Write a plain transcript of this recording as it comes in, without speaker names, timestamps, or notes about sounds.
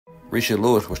Risha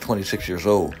Lewis was 26 years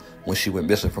old when she went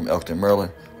missing from Elkton,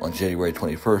 Maryland on January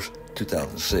 21st,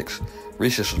 2006.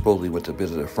 Risha supposedly went to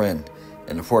visit a friend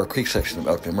in the Far Creek section of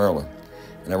Elkton, Maryland,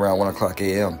 and around 1 o'clock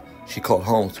a.m., she called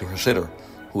home to her sitter,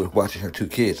 who was watching her two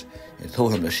kids, and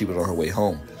told him that she was on her way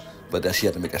home, but that she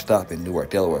had to make a stop in Newark,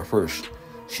 Delaware first.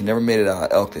 She never made it out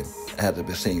of Elkton and hasn't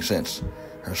been seen since.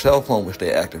 Her cell phone would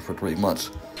stay active for 3 months.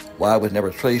 Why it was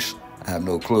never traced, I have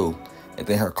no clue. And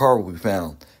then her car will be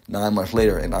found 9 months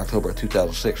later in October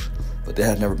 2006, but there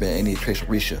has never been any trace of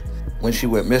Risha. When she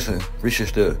went missing, Risha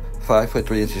stood 5 foot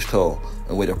 3 inches tall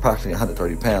and weighed approximately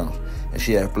 130 pounds, and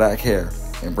she had black hair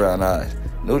and brown eyes.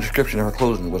 No description of her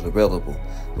clothing was available,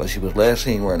 but she was last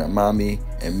seen wearing a Mommy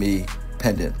and Me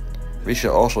pendant.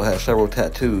 Risha also had several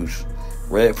tattoos: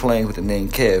 red flame with the name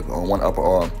Kev on one upper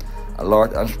arm, a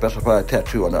large unspecified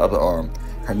tattoo on the other arm,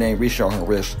 her name Risha on her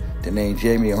wrist, the name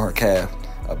Jamie on her calf,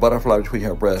 a butterfly between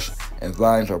her breasts, and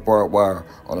vines or barbed wire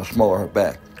on the small of her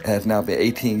back. It has now been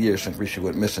 18 years since Risha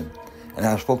went missing, and I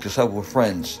have spoken to several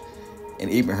friends and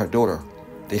even her daughter.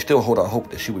 They still hold out hope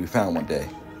that she will be found one day.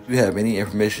 If you have any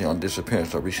information on the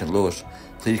disappearance of Risha Lewis,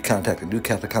 please contact the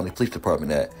Newcastle County Police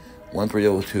Department at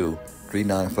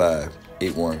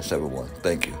 1302-395-8171.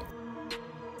 Thank you.